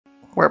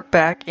We're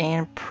back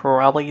in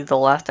probably the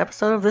last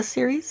episode of this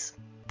series.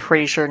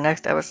 Pretty sure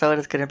next episode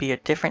is going to be a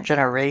different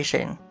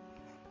generation.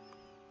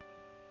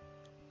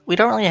 We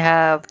don't really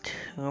have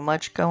too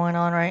much going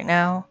on right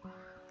now.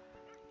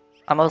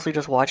 I'm mostly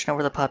just watching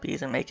over the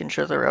puppies and making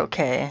sure they're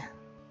okay.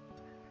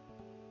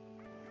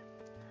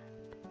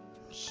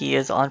 He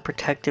is on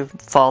protective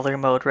father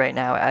mode right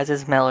now, as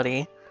is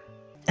Melody.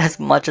 As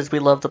much as we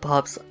love the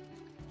pups,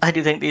 I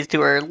do think these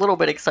two are a little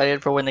bit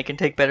excited for when they can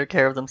take better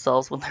care of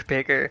themselves when they're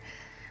bigger.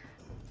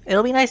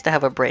 It'll be nice to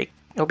have a break.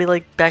 It'll be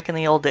like back in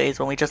the old days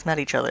when we just met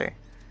each other.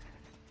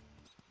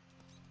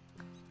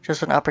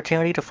 Just an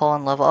opportunity to fall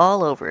in love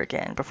all over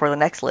again before the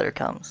next litter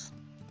comes.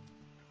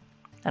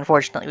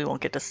 Unfortunately, we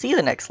won't get to see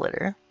the next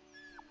litter,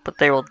 but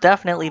there will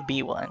definitely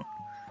be one.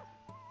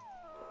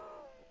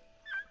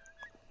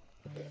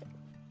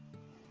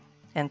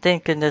 And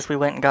thank goodness we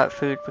went and got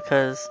food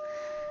because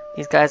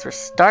these guys were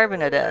starving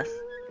to death.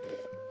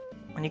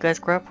 When you guys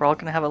grow up, we're all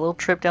going to have a little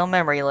trip down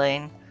memory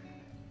lane.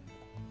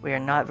 We are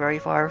not very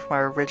far from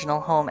our original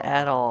home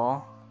at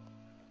all.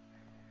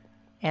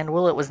 And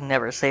Willet was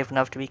never safe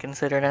enough to be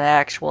considered an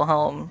actual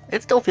home.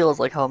 It still feels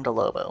like home to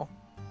Lobo.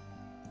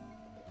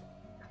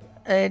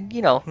 And,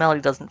 you know, Melody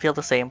doesn't feel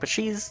the same, but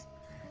she's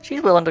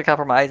willing to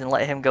compromise and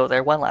let him go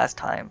there one last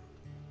time.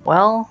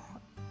 Well,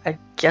 I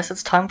guess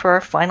it's time for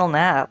our final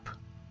nap.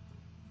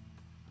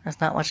 There's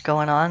not much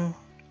going on.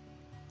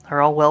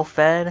 They're all well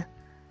fed.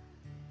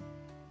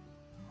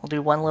 We'll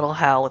do one little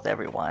howl with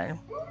everyone.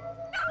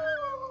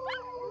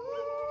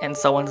 And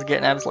someone's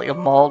getting absolutely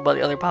mauled by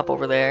the other pup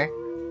over there.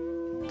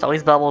 It's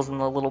always Bubbles in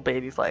the little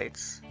baby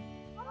fights.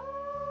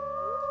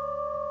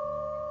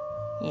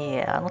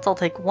 Yeah, let's all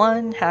take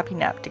one happy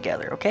nap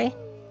together, okay?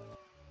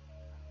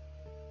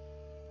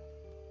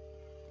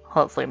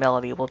 Hopefully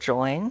Melody will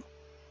join.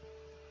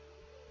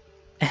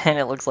 And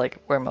it looks like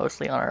we're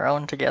mostly on our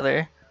own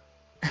together.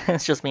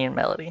 It's just me and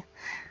Melody.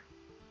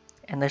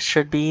 And this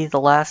should be the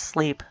last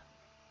sleep.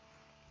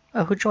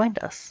 Oh, who joined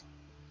us?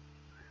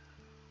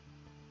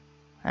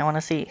 I want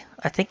to see.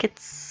 I think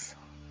it's...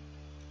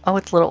 Oh,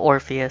 it's little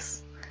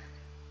Orpheus.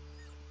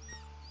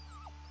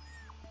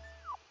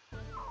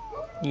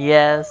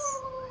 Yes.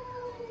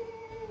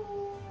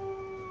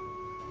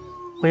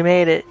 We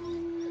made it.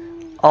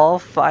 All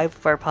 5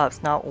 of our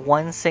pups, not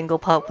one single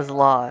pup was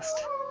lost.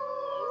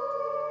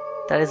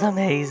 That is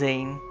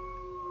amazing.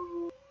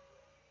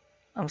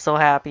 I'm so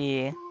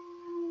happy.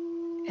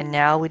 And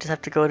now we just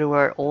have to go to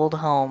our old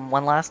home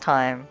one last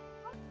time.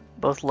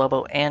 Both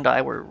Lobo and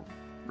I were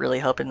really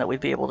hoping that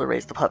we'd be able to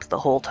raise the pups the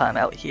whole time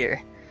out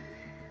here.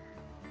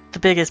 The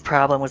biggest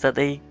problem was that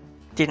they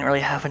didn't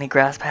really have any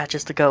grass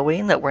patches to go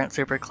in that weren't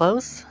super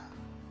close.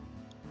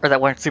 Or that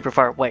weren't super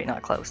far away,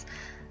 not close.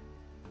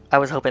 I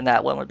was hoping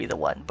that one would be the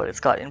one, but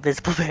it's got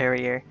invisible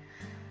barrier.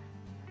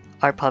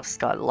 Our pups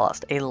got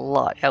lost a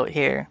lot out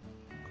here.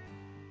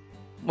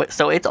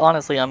 So it's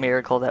honestly a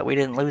miracle that we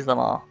didn't lose them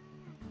all.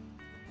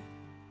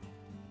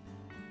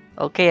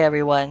 Okay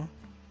everyone.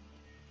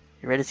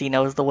 Eurydice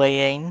knows the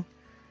way in.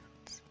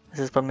 This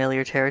is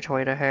familiar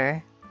territory to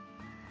her.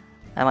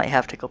 I might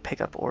have to go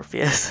pick up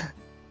Orpheus.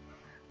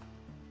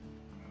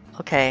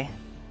 Okay.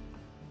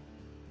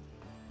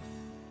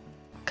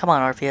 Come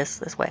on Orpheus,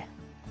 this way.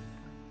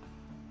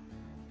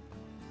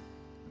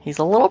 He's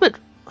a little bit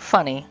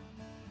funny.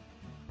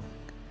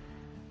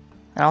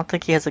 I don't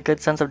think he has a good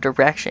sense of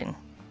direction.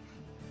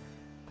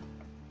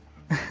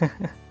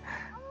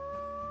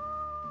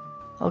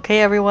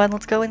 Okay everyone,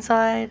 let's go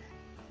inside.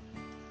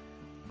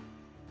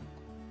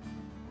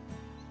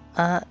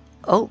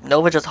 Oh,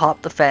 Nova just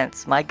hopped the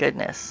fence, my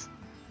goodness.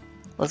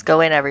 Let's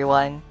go in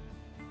everyone.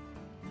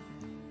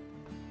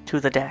 To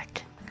the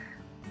deck.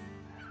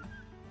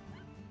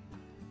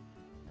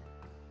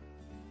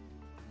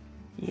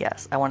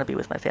 Yes, I want to be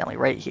with my family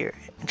right here.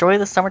 Enjoy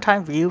the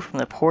summertime view from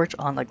the porch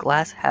on the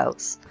glass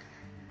house.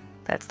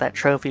 That's that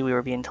trophy we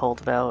were being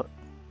told about.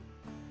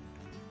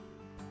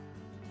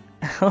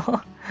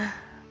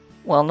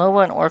 Well, Nova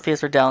and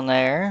Orpheus are down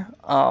there.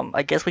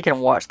 I guess we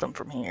can watch them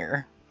from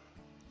here.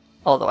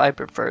 Although I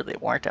prefer they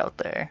weren't out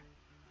there.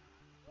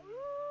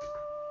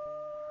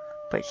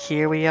 But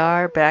here we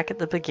are, back at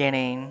the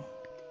beginning.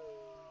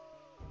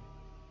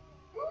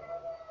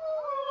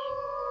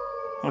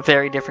 A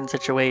very different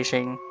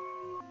situation.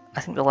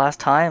 I think the last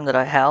time that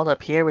I howled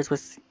up here was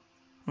with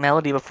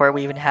Melody before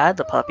we even had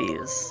the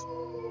puppies.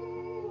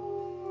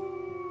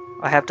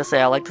 I have to say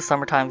I like the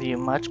summertime view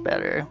much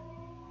better.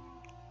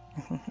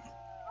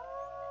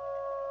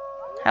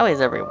 How is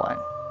everyone?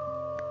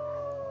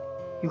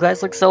 You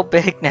guys look so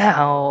big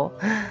now.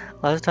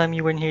 Last time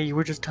you were in here, you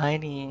were just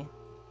tiny.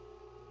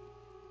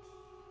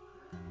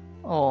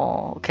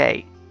 Oh,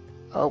 okay.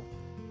 Oh,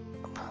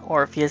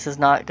 Orpheus is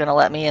not gonna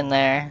let me in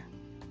there.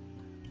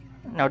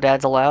 No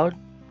dads allowed?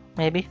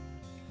 Maybe?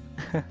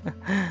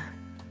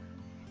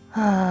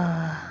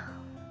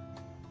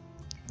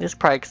 This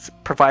probably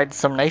provides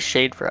some nice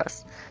shade for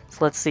us. So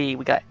let's see,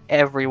 we got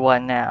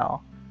everyone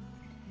now.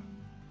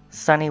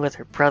 Sunny with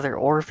her brother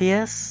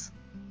Orpheus.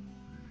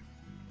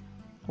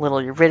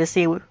 Little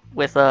Eurydice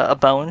with a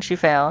bone she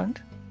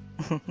found.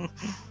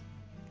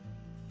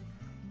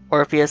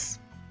 Orpheus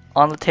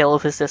on the tail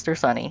of his sister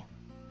Sunny.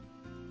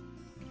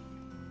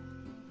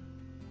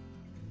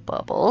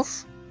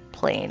 Bubbles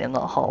playing in the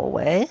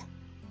hallway.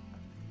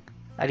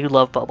 I do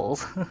love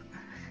Bubbles.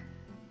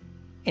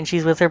 And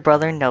she's with her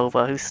brother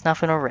Nova, who's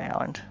snuffing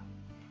around.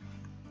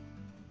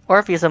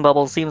 Orpheus and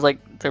Bubbles seems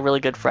like they're really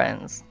good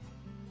friends.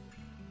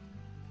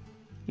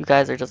 You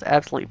guys are just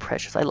absolutely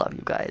precious. I love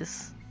you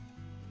guys.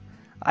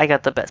 I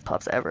got the best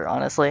pups ever,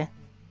 honestly.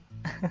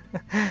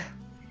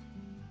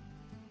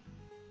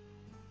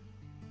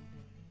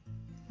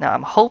 Now,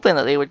 I'm hoping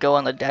that they would go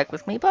on the deck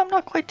with me, but I'm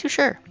not quite too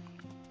sure.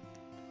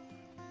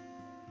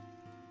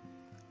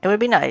 It would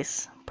be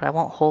nice, but I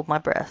won't hold my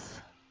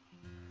breath.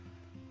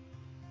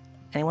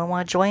 Anyone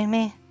want to join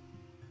me?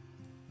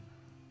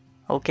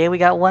 Okay, we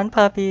got one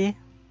puppy.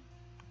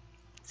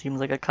 Seems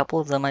like a couple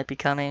of them might be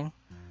coming.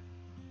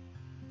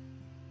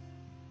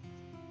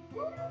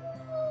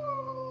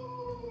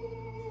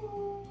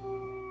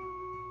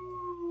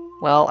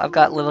 Well, I've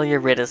got little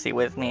Eurydice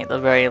with me at the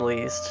very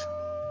least.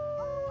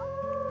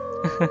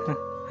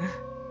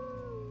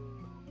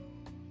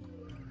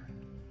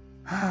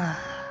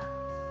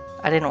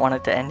 I didn't want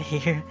it to end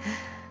here.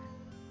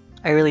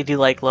 I really do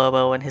like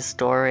Lobo and his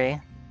story.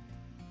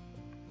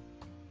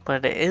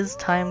 But it is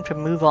time to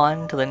move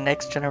on to the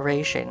next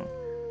generation.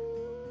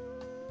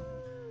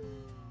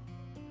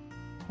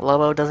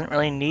 Lobo doesn't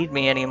really need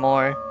me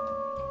anymore.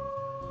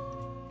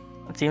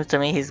 It seems to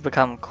me he's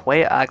become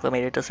quite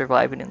acclimated to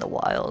surviving in the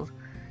wild.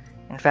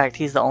 In fact,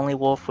 he's the only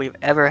wolf we've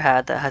ever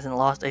had that hasn't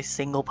lost a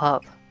single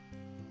pup.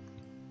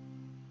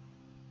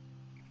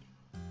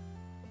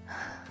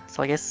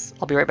 So I guess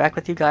I'll be right back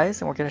with you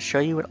guys, and we're going to show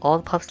you what all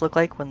the pups look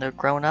like when they're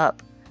grown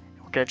up.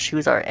 We're going to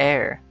choose our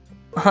heir.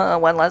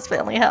 One less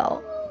family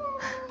hell.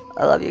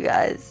 I love you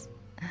guys.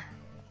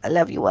 I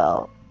love you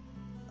all.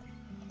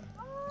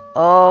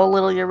 Oh,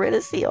 little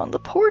Eurydice on the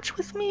porch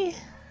with me.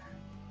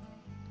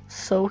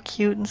 So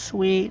cute and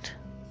sweet.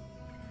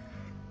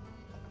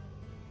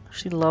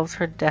 She loves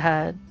her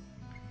dad.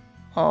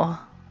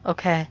 Oh,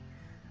 okay.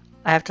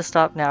 I have to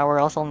stop now or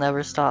else I'll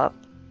never stop.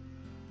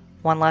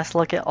 One last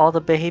look at all the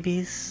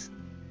babies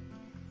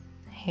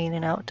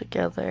hanging out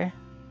together.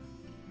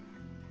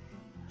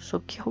 So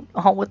cute,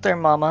 all with their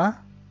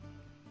mama.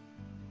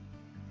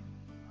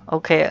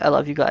 Okay, I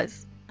love you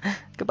guys.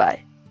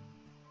 Goodbye.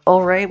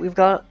 Alright, we've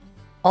got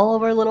all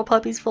of our little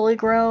puppies fully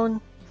grown.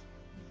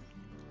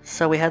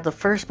 So we had the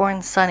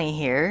firstborn Sunny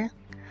here.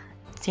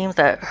 It seems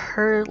that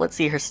let's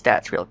see her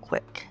stats real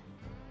quick.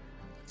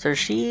 So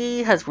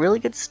she has really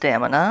good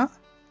stamina,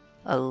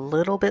 a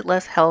little bit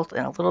less health,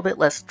 and a little bit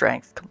less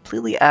strength.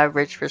 Completely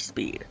average for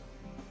speed.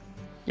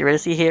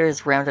 Eurydice here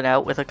is rounded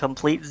out with a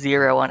complete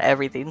 0 on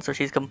everything, so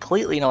she's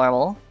completely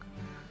normal.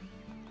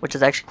 Which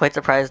is actually quite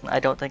surprising. I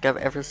don't think I've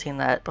ever seen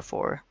that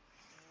before.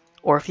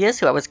 Orpheus,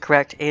 who I was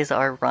correct, is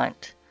our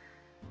runt.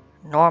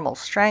 Normal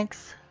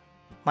strength,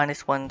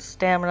 -1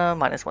 stamina,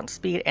 -1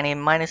 speed, and a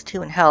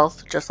 -2 in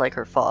health, just like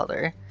her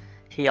father.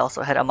 He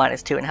also had a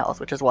 -2 in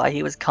health, which is why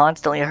he was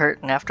constantly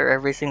hurting after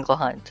every single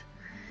hunt.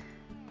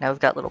 Now we've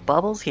got little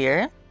Bubbles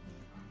here,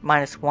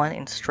 -1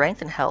 in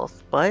strength and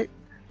health, but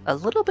a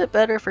little bit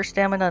better for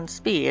stamina and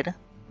speed.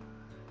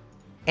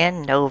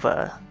 And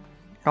Nova,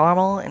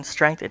 normal in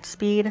strength and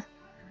speed, a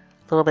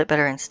little bit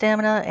better in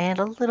stamina, and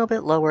a little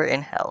bit lower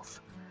in health.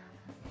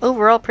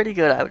 Overall pretty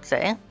good, I would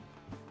say.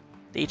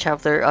 They each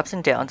have their ups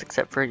and downs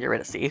except for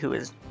Eurydice, who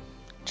is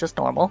just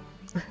normal.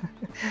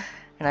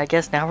 And I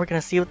guess now we're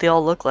gonna see what they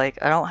all look like.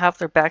 I don't have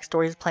their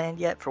backstories planned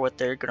yet for what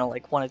they're gonna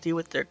want to do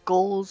with their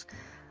goals.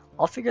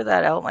 I'll figure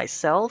that out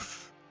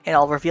myself, and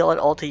I'll reveal it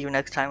all to you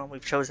next time when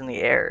we've chosen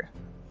the heir.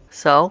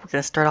 So we're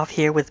gonna start off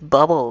here with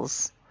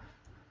Bubbles.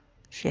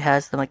 She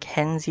has the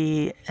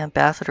Mackenzie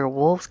Ambassador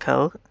Wolf's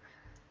coat.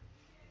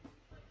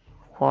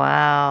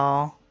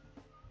 Wow.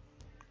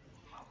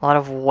 A lot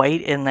of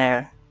white in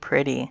there.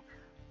 Pretty.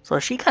 So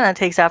she kind of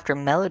takes after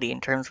Melody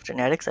in terms of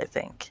genetics, I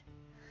think.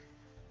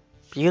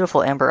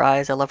 Beautiful amber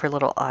eyes. I love her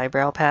little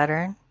eyebrow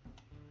pattern.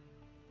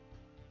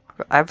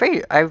 I'm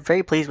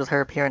very pleased with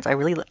her appearance. I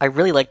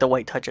really like the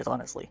white touches,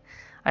 honestly.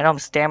 I know I'm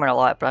stammering a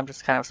lot, but I'm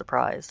just kind of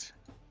surprised.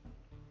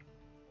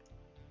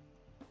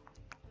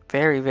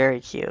 Very,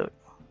 very cute.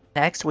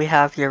 Next, we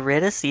have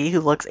Eurydice, who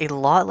looks a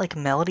lot like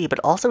Melody, but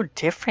also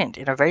different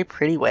in a very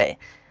pretty way.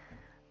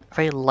 A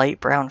very light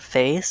brown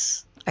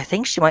face. I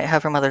think she might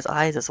have her mother's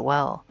eyes as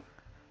well.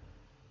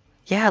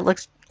 Yeah, it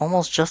looks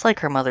almost just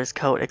like her mother's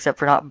coat, except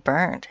for not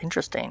burnt.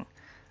 Interesting.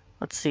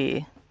 Let's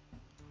see.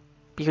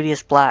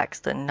 Beauteous Blacks,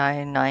 the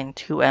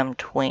 992M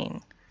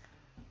twin.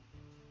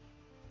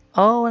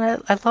 Oh,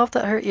 and I love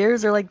that her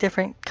ears are like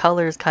different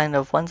colors, kind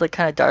of. One's like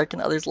kind of dark and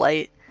the other's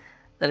light.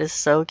 That is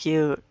so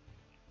cute.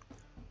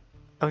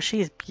 Oh,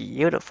 she's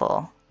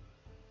beautiful.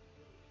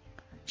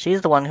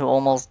 She's the one who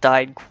almost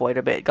died quite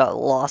a bit, got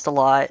lost a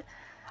lot,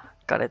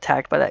 got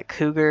attacked by that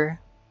cougar.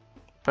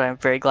 But I'm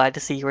very glad to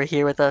see you were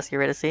here with us,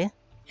 Eurydice. And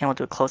we'll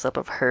do a close-up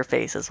of her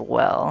face as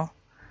well.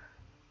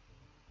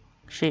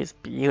 She's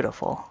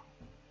beautiful.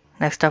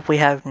 Next up we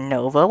have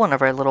Nova, one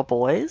of our little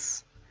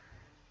boys.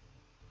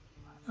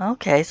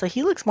 Okay, so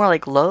he looks more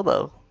like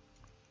Lobo.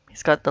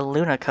 He's got the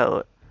Luna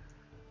coat.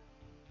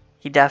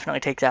 He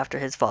definitely takes after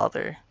his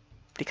father.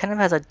 But he kind of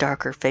has a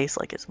darker face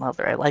like his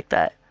mother. I like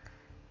that.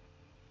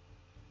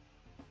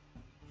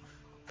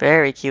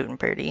 Very cute and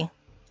pretty.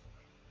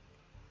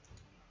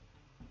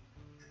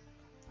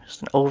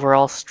 Just an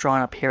overall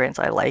strong appearance.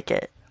 I like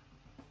it.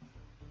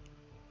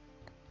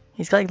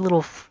 He's got like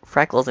little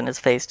freckles in his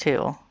face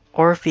too.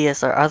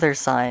 Orpheus, our other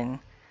sign.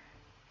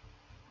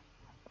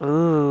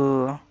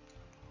 Ooh.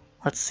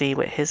 Let's see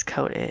what his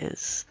coat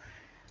is.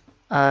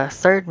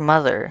 Third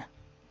mother.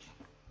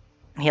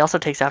 He also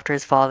takes after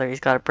his father. He's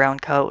got a brown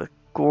coat with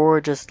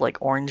gorgeous, like,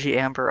 orangey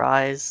amber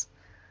eyes.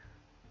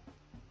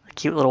 A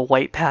cute little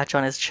white patch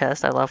on his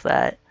chest. I love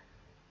that.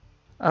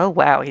 Oh,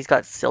 wow. He's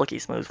got silky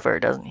smooth fur,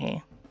 doesn't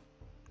he?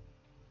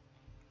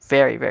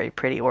 Very, very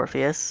pretty,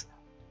 Orpheus.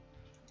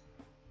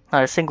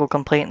 Not a single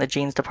complaint in the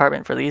jeans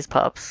department for these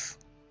pups.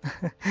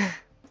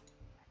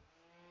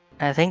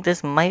 I think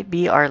this might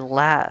be our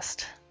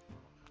last.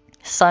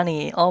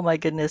 Sunny. Oh my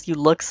goodness, you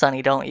look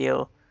sunny, don't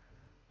you?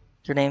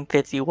 Your name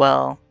fits you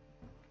well.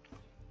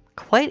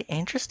 Quite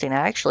interesting,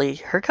 actually.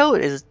 Her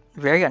coat is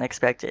very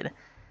unexpected.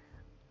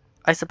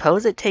 I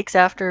suppose it takes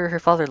after her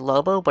father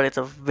Lobo, but it's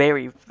a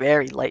very,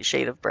 very light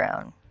shade of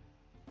brown.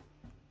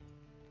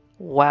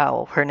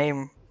 Wow, her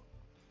name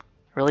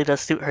really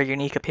does suit her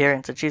unique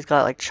appearance, and she's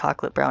got like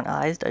chocolate brown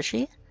eyes, does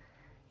she?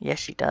 Yes,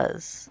 she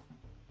does.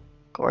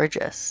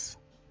 Gorgeous.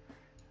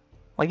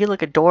 Well, you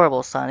look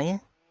adorable, Sunny.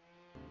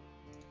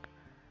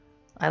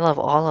 I love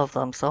all of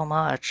them so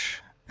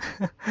much.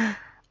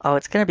 Oh,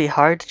 it's gonna be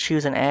hard to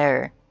choose an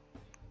heir.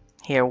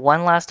 Here,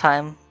 one last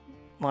time,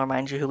 I'll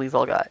remind you who we've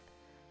all got.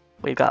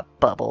 We've got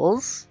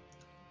Bubbles,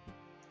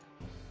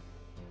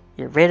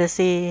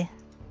 Eurydice,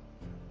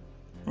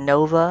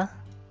 Nova,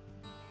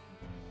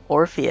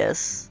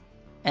 Orpheus,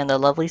 and the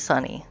lovely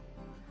Sunny.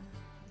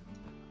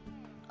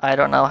 I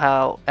don't know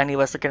how any of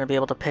us are going to be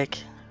able to pick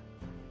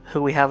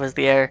who we have as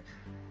the heir.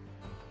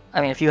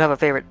 I mean, if you have a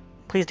favorite,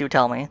 please do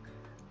tell me.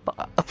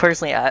 But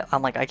personally,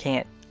 I'm like, I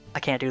can't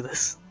do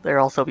this. They're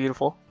all so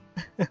beautiful.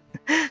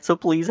 So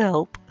please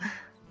help.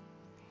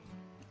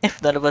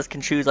 If none of us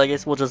can choose, I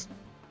guess we'll just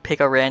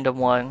pick a random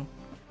one.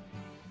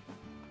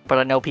 But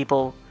I know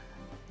people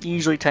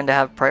usually tend to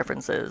have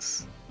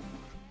preferences.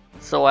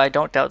 So I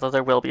don't doubt that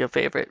there will be a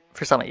favorite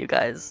for some of you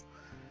guys.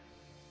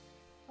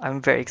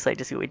 I'm very excited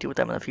to see what we do with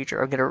them in the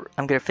future.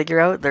 I'm gonna figure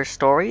out their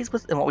stories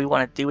and what we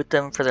want to do with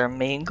them for their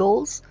main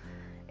goals,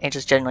 and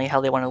just generally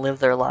how they want to live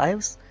their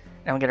lives.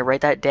 And I'm gonna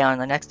write that down in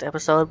the next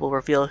episode. We'll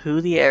reveal who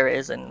the heir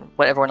is and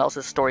what everyone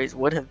else's stories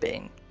would have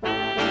been.